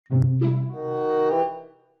Llama,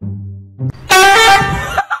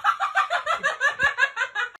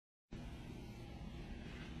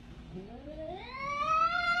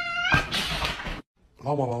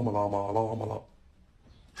 llama, llama, llama, llama.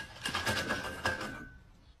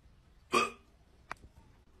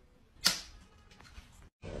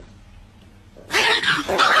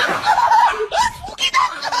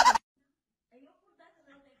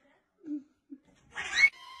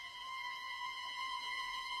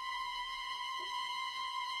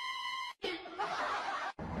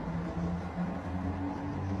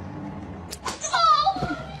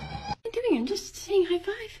 I'm just saying high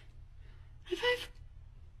five. High five.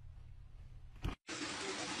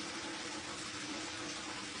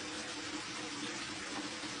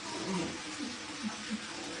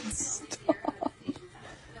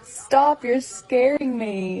 Stop, you're scaring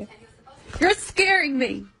me. You're scaring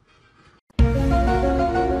me.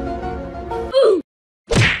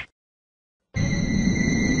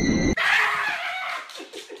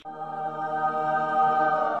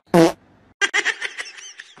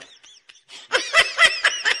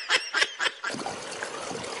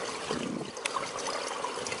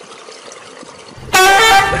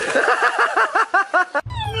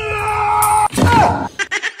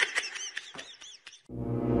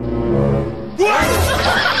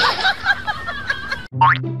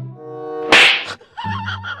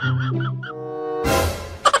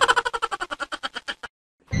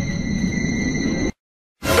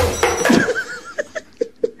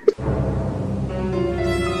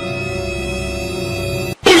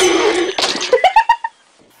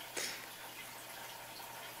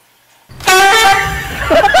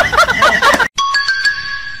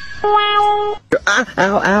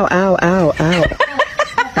 Ow, ow, ow, ow, ow.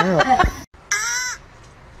 Ow.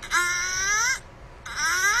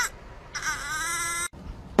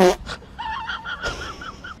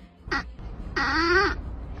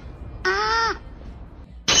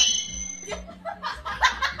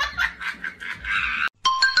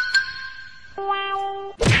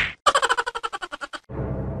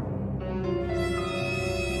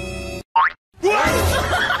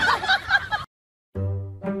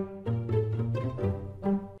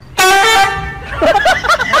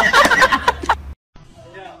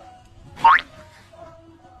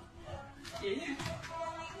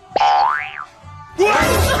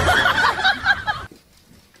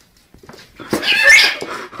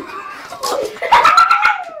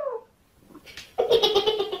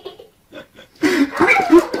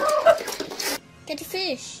 Get a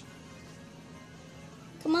fish.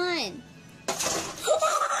 Come on.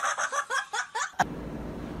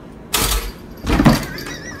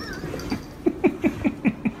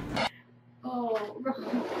 Oh, God.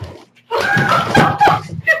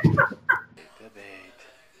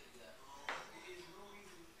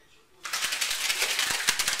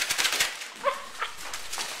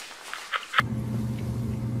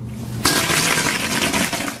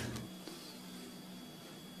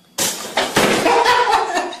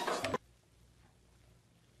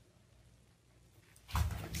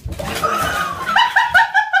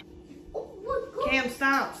 Cam,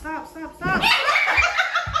 stop, stop, stop, stop.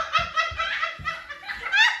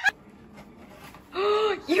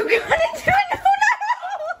 You got into it.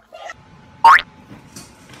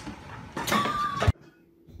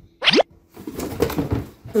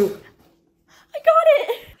 No. I got it.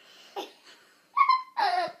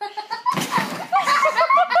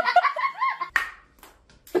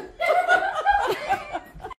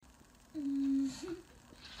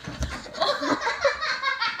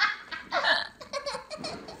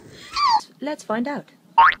 Let's find out.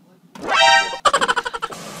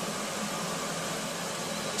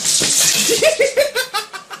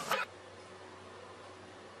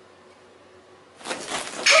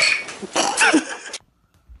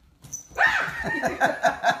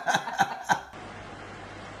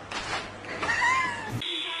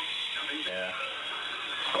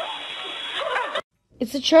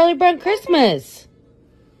 It's a Charlie Brown Christmas.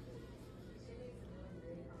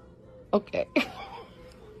 Okay.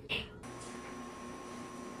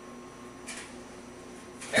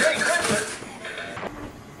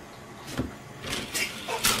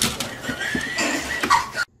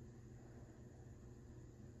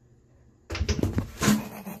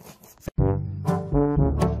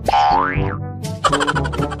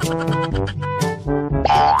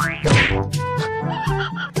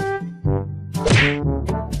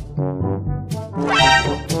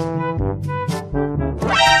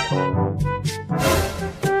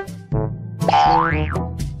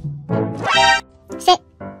 Sit.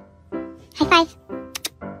 High five.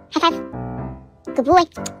 High five. Good boy.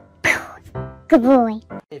 Good boy.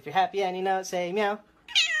 If you're happy and you know it, say meow.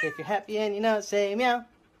 If you're happy and you know it, say meow.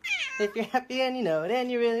 If you're happy and you know it and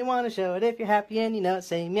you really want to show it, if you're happy and you know it,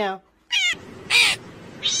 say meow.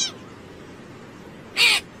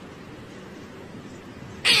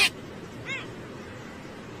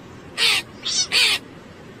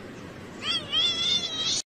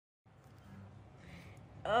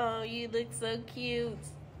 Oh, you look so cute.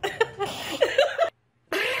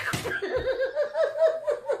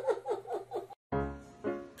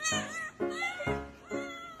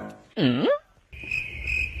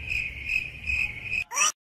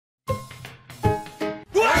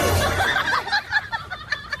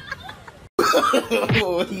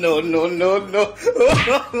 Oh, no, no, no, no.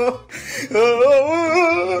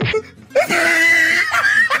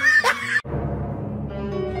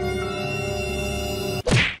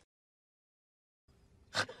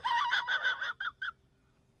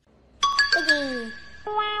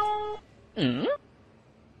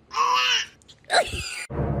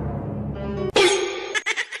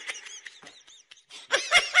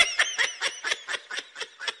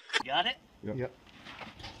 Got it? Yep.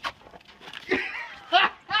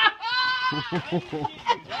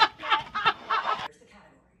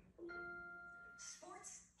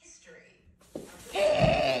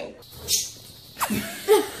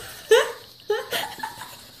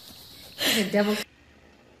 The devil.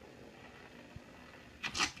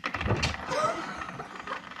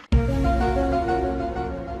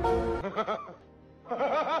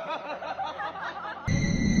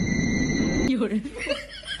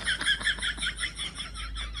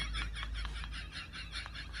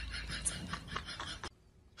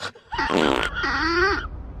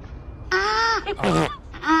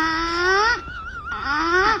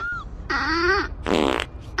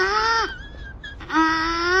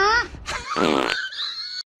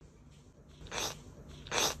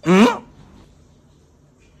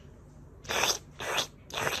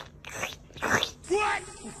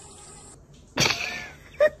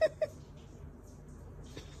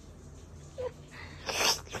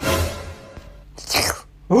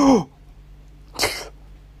 Oh!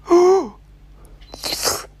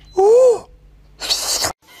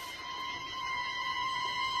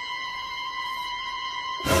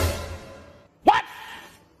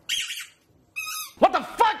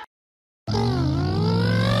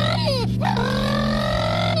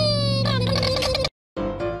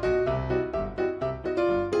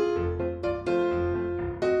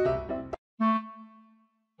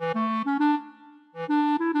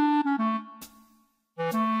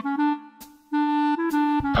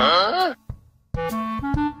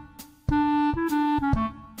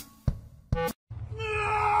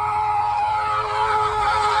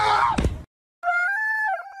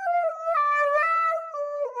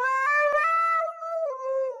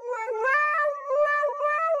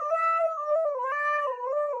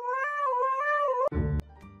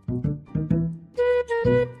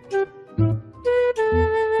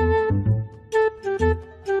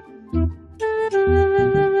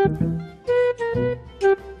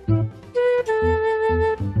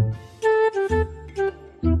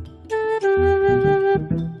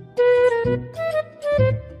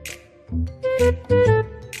 Thank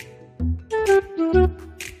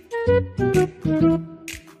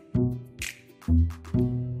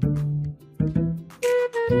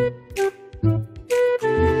you.